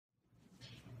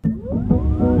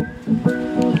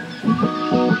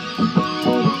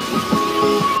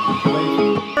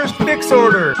First fix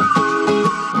order.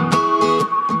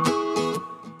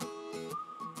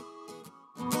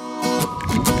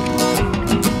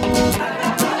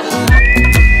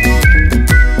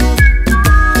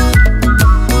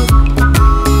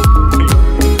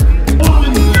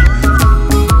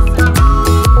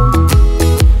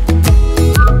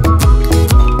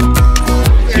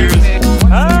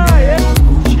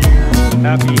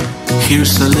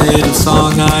 Here's a little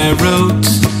song I wrote.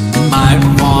 You might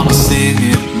wanna sing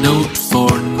it note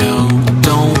for note.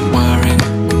 Don't worry,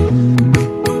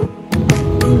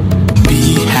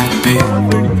 be happy.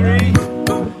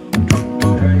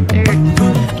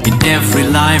 In every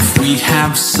life we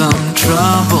have some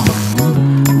trouble.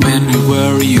 When you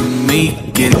worry you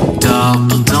make it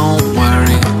double. Don't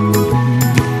worry,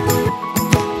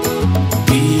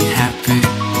 be happy.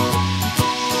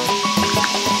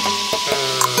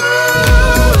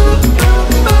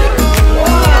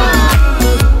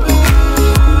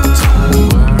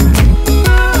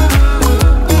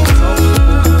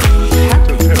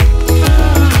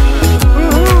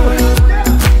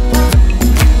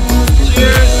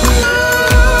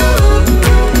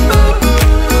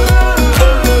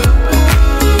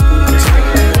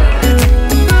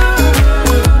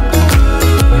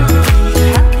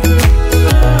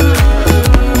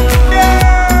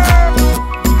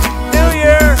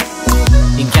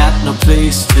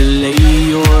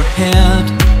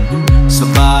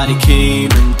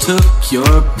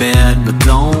 Your bed, but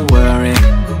don't worry,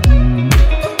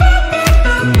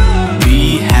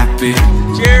 be happy.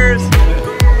 Cheers.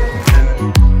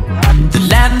 The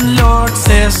landlord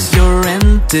says your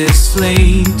rent is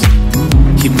late.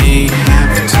 He may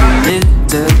have to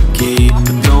litigate,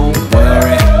 but don't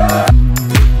worry,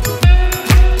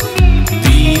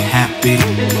 be happy.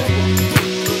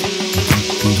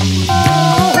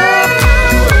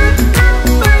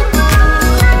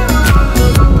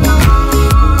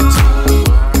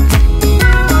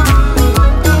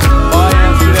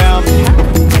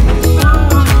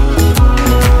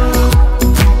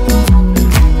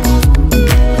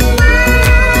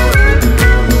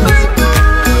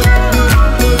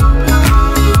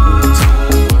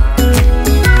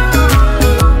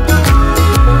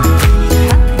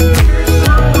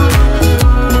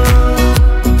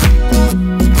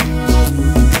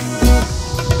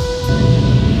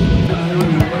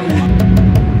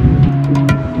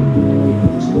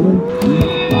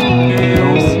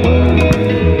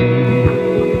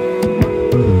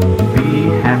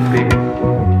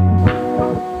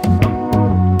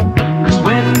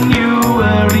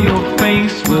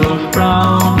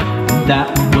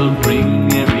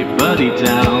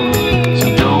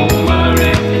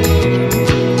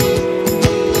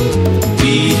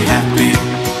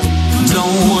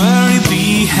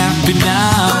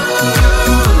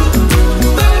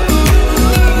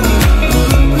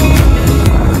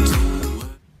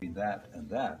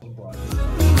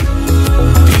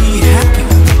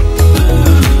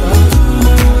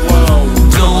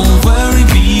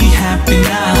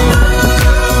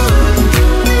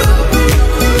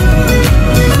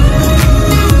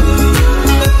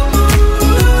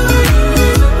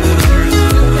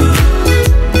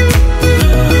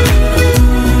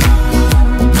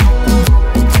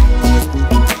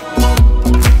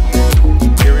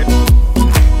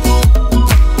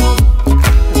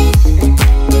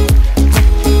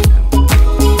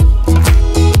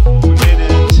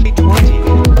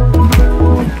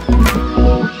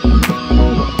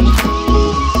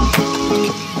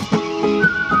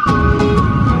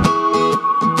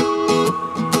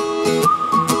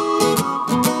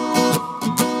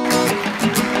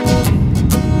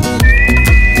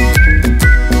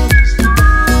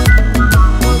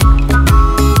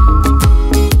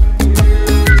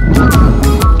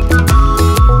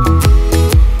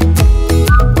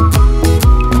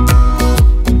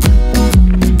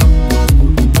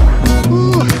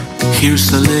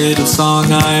 Here's a little song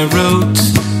I wrote.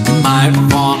 You might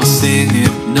wanna sing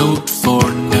it note for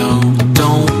note.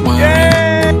 Don't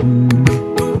worry,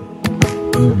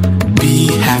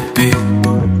 be happy.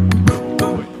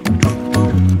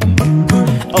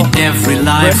 In every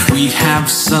life we have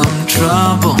some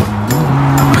trouble.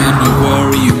 When you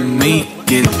worry you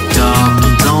make it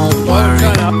double. Don't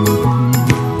worry,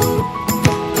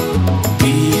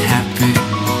 be happy.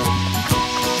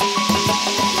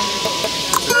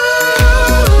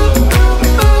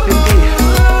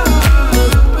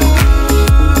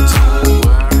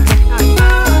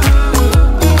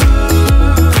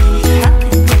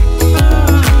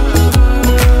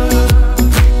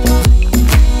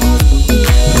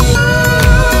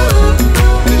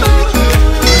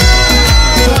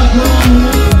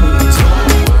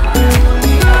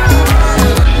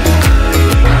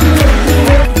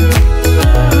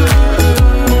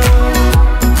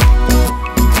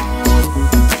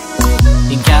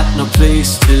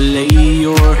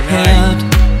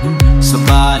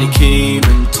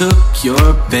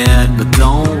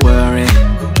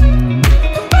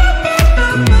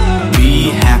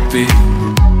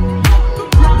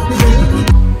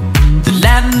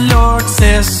 landlord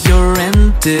says your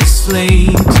rent is late.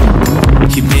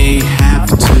 He may have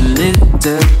to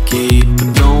litigate,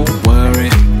 but don't